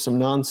absorb some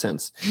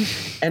nonsense,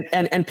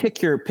 and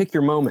pick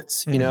your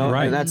moments. You know,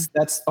 right. And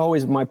that's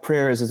always my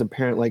prayer as a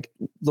parent. Like,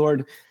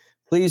 Lord,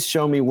 please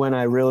show me when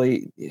I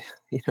really,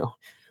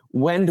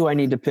 when do I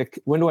need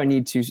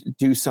to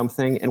do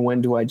something, and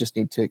when do I just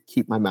need to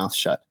keep my mouth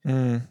shut?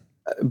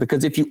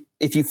 Because if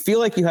you feel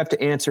like you have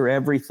to answer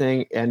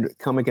everything and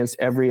come against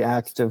every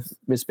act of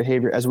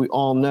misbehavior, as we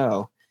all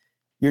know,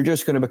 you're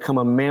just going to become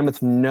a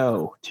mammoth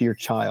no to your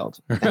child.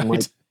 Right. And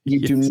like, you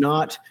do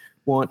not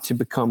want to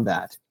become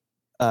that,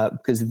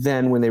 because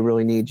then when they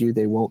really need you,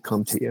 they won't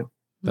come to you.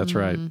 That's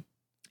right.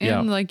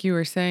 And like you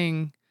were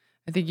saying,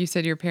 I think you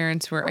said your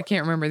parents were, I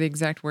can't remember the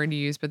exact word you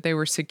used, but they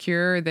were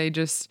secure. They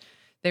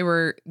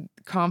were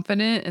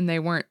confident, and they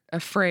weren't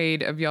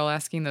afraid of y'all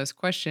asking those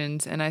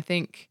questions. And I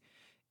think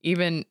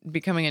even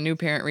becoming a new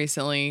parent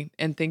recently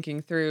and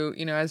thinking through,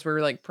 as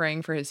we're like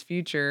praying for his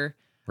future,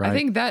 right. I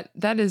think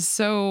that is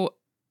so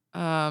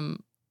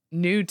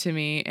new to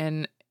me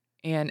and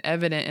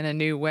evident in a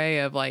new way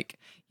of like,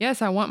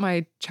 yes, I want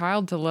my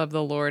child to love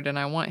the Lord, and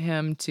I want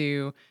him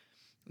to,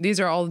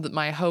 these are all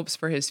my hopes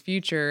for his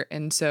future.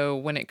 And so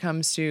when it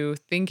comes to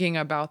thinking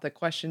about the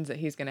questions that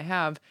he's going to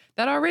have,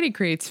 that already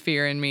creates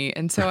fear in me.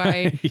 And so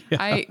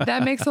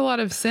that makes a lot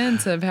of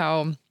sense of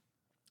how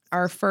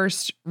our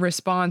first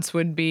response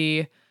would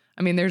be.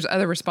 I mean, there's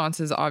other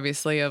responses,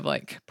 obviously, of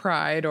like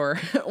pride or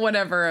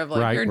whatever, of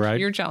like,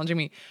 you're challenging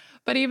me.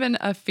 But even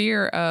a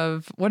fear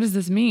of, what does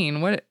this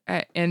mean?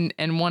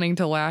 And wanting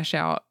to lash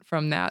out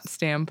from that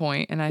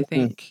standpoint. And I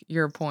think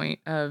your point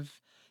of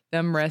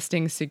them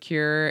resting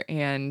secure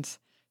and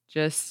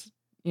just,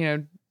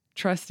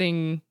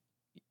 trusting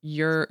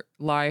your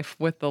life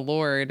with the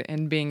Lord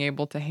and being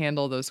able to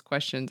handle those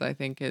questions, I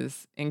think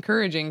is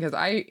encouraging, because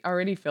I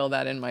already feel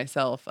that in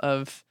myself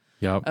of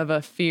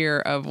a fear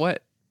of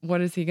what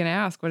is he going to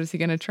ask? What is he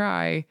going to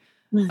try?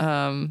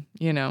 Yeah.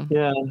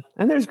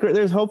 And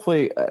there's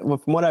hopefully, from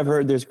what I've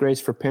heard, there's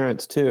grace for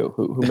parents too,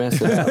 who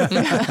mess it up.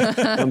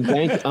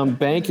 I'm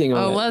banking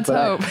on it. Let's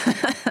hope.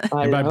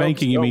 And by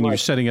banking, you mean you're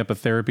setting up a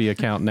therapy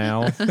account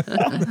now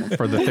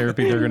for the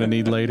therapy they're going to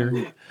need later?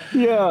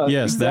 Yeah.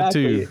 Yes,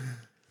 exactly. That too.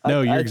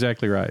 No, you're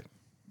exactly right.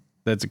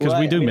 That's because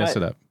we do mess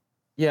it up.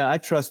 Yeah, I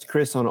trust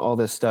Chris on all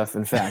this stuff.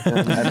 In fact,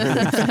 I've heard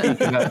him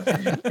speak about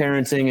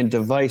parenting and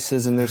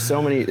devices, and there's so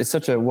many. It's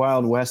such a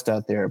wild west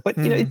out there. But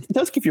it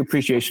does give you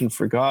appreciation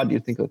for God. You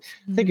think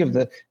of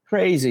the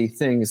crazy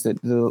things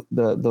that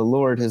the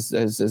Lord has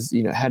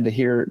had to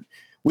hear.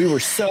 We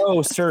were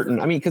so certain.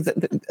 I mean, because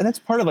that's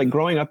part of like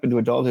growing up into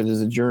adulthood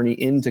is a journey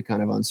into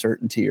kind of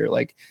uncertainty. Or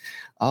like,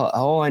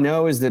 all I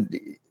know is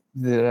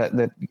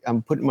that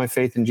I'm putting my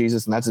faith in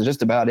Jesus, and that's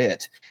just about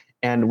it.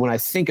 And when I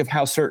think of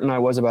how certain I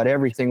was about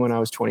everything when I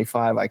was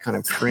 25, I kind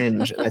of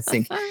cringe. I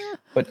think,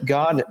 but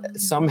God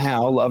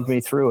somehow loved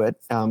me through it,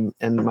 and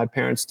my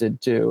parents did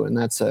too. And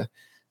that's a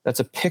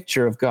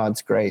picture of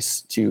God's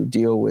grace to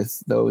deal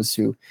with those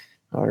who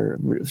are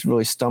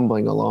really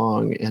stumbling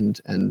along,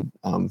 and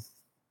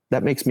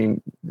that makes me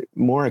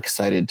more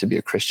excited to be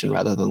a Christian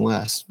rather than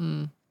less.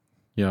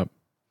 Yep.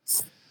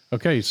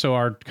 Okay, so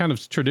our kind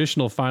of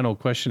traditional final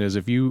question is: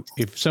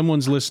 if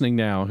someone's listening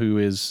now who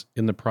is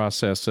in the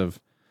process of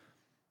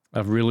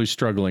really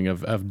struggling,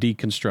 of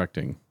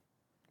deconstructing,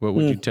 what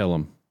would you tell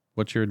them?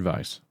 What's your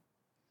advice?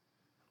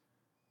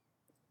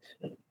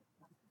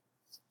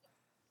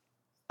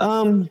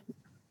 I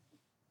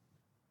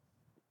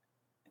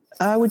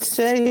would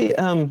say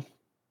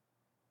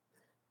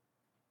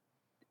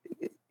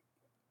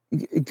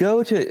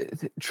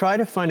try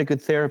to find a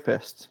good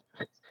therapist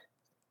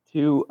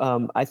to,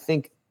 I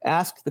think,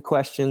 ask the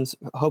questions.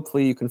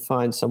 Hopefully you can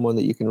find someone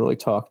that you can really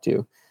talk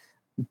to,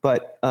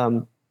 but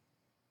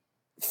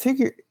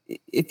figure,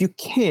 if you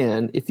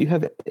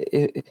have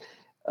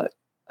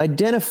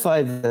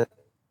identify the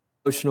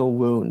emotional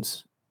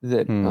wounds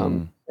that,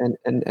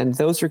 and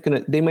those are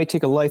they might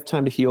take a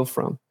lifetime to heal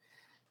from.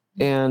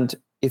 And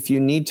if you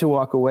need to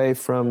walk away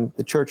from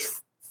the church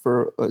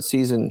for a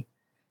season,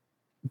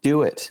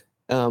 do it.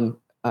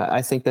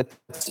 I think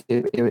that's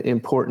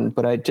important,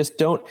 but I just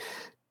try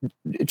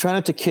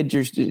not to kid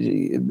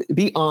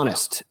be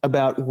honest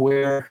about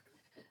where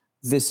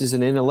this is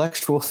an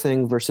intellectual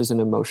thing versus an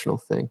emotional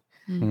thing.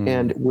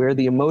 And where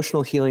the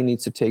emotional healing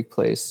needs to take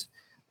place,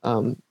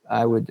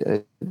 I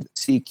would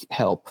seek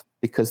help,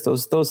 because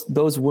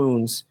those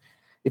wounds,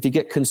 if you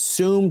get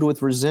consumed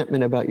with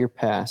resentment about your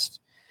past,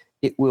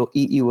 it will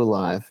eat you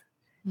alive.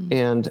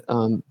 And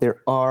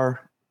there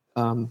are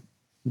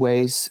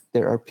ways,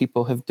 there are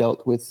people have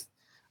dealt with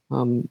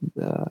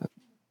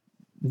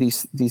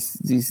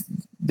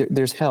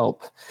there's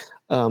help.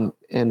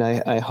 And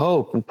I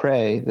hope and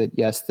pray that,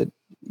 yes, that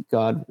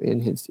God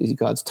in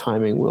God's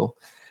timing will,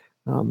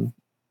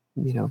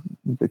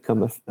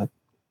 become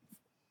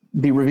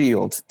be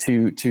revealed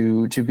to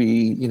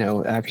be,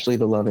 actually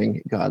the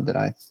loving God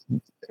that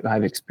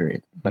I've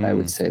experienced. But I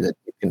would say that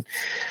you can,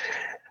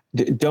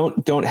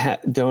 don't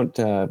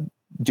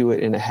do it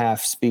in a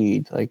half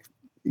speed. Like,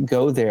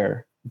 go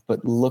there,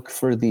 but look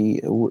for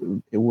the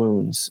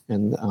wounds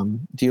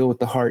and deal with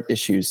the heart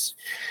issues.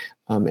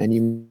 And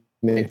you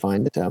may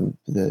find that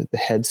the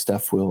head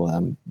stuff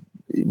will,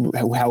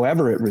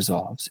 however it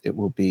resolves, it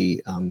will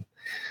be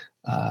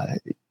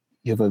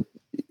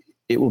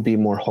it will be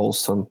more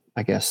wholesome,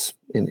 I guess,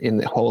 in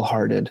the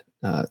wholehearted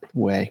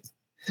way.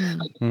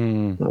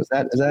 Is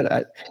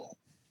that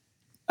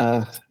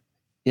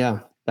yeah.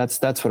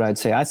 That's what I'd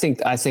say. I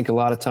think a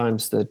lot of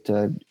times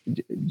that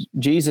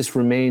Jesus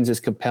remains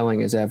as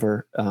compelling as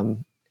ever.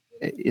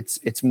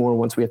 It's more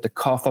once we have to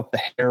cough up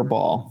the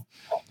hairball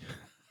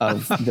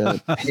of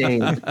the pain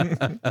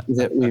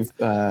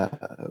that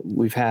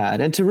we've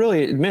had, and to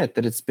really admit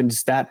that it's been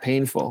just that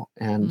painful,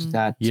 and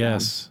that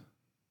yes.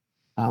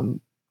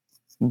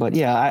 But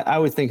yeah, I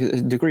would think a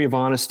degree of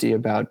honesty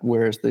about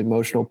where's the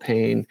emotional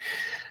pain.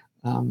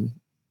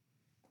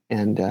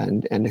 And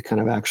to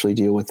kind of actually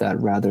deal with that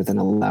rather than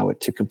allow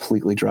it to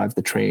completely drive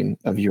the train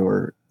of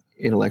your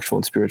intellectual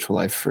and spiritual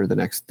life for the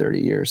next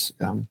 30 years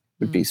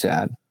would be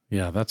sad.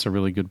 Yeah, that's a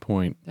really good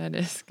point. That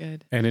is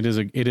good. And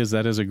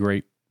that is a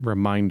great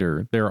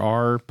reminder. There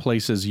are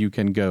places you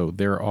can go.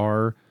 There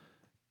are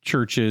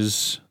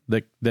churches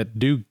that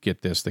do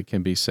get this, that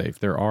can be safe.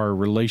 There are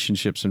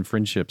relationships and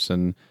friendships,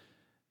 and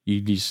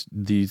you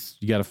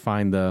got to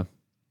find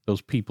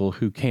those people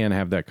who can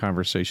have that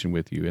conversation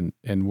with you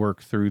and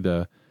work through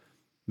the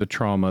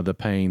trauma, the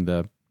pain,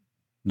 the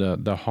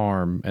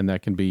harm, and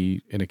that can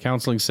be in a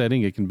counseling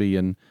setting. It can be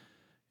in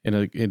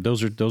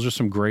those are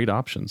some great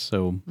options.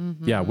 So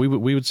yeah, we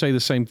would say the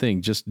same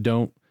thing. Just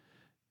don't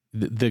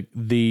the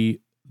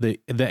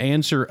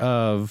answer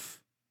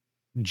of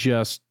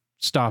just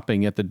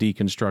stopping at the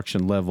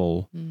deconstruction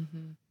level.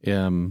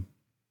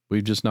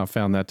 We've just not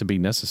found that to be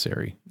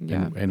necessary.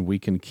 Yeah. And we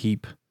can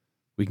keep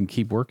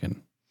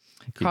working.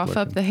 Cough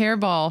up the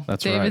hairball.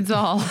 That's David right.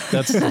 Zahl.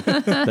 That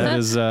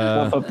is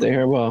Cough up the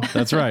hairball.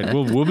 That's right.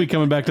 We'll be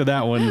coming back to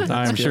that one,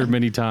 I'm sure,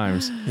 many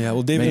times. Yeah.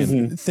 Well,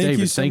 David, thank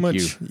you so much.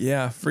 You.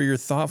 Yeah, for your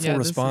thoughtful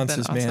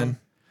responses, awesome. man.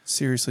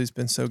 Seriously, it's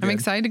been so good. I'm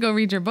excited to go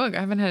read your book. I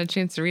haven't had a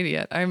chance to read it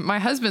yet. My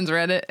husband's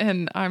read it,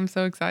 and I'm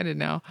so excited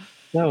now.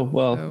 Oh,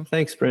 well,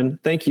 thanks, Bryn.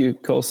 Thank you,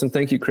 Colson.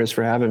 Thank you, Chris,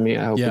 for having me.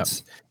 I hope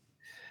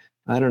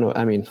I don't know.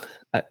 I mean,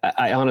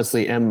 I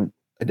honestly am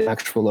an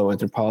actual low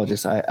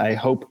anthropologist. I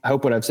hope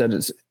what I've said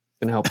is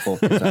been helpful.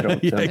 I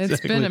don't,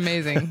 It's been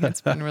amazing. It's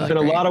been really great.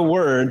 A lot of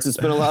words. It's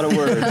been a lot of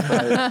words.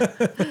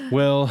 But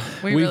well,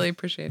 we really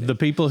appreciate it. The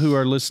people who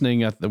are listening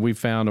that we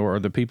found, or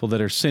the people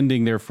that are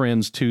sending their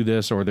friends to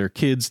this, or their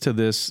kids to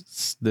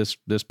this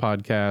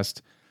podcast.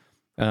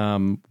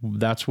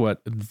 That's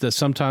what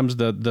sometimes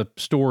the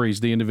stories,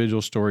 the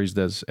individual stories,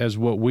 as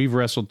what we've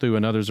wrestled through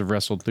and others have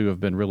wrestled through, have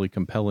been really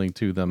compelling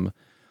to them,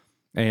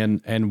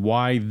 and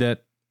why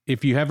that.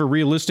 If you have a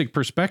realistic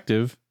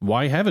perspective,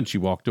 why haven't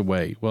you walked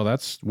away? Well,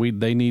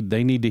 they need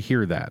to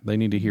hear that. They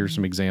need to hear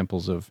some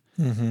examples of.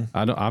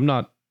 I'm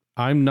not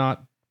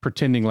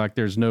pretending like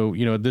there's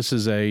no. This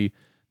is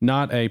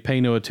not a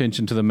pay no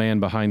attention to the man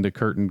behind the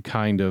curtain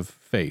kind of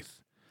faith.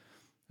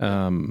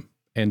 And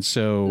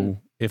so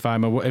if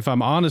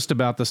I'm honest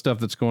about the stuff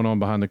that's going on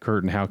behind the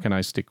curtain, how can I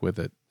stick with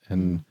it?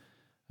 And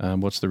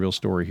what's the real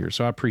story here?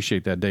 So I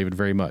appreciate that, David,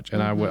 very much.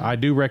 And I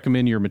do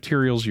recommend your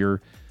materials,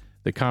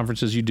 the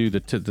conferences you do,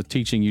 the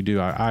teaching you do.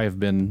 I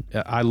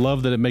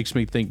love that it makes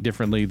me think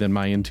differently than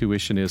my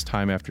intuition is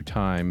time after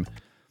time.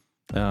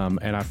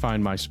 And I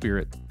find my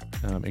spirit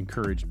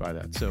encouraged by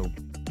that. So,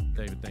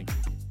 David, thank you.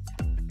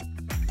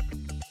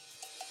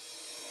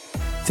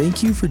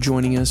 Thank you for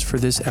joining us for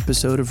this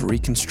episode of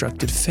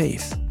Reconstructed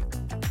Faith.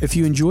 If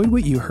you enjoyed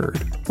what you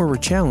heard or were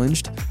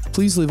challenged,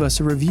 please leave us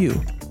a review.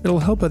 It'll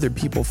help other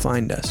people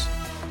find us.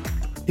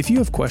 If you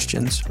have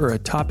questions or a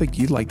topic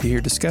you'd like to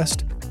hear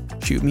discussed,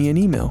 shoot me an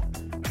email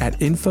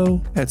at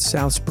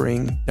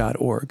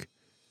info@southspring.org.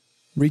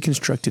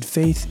 Reconstructed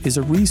Faith is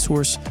a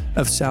resource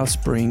of South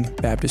Spring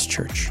Baptist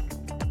Church.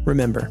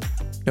 Remember,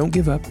 don't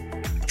give up,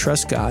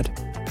 trust God,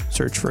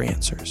 search for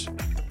answers.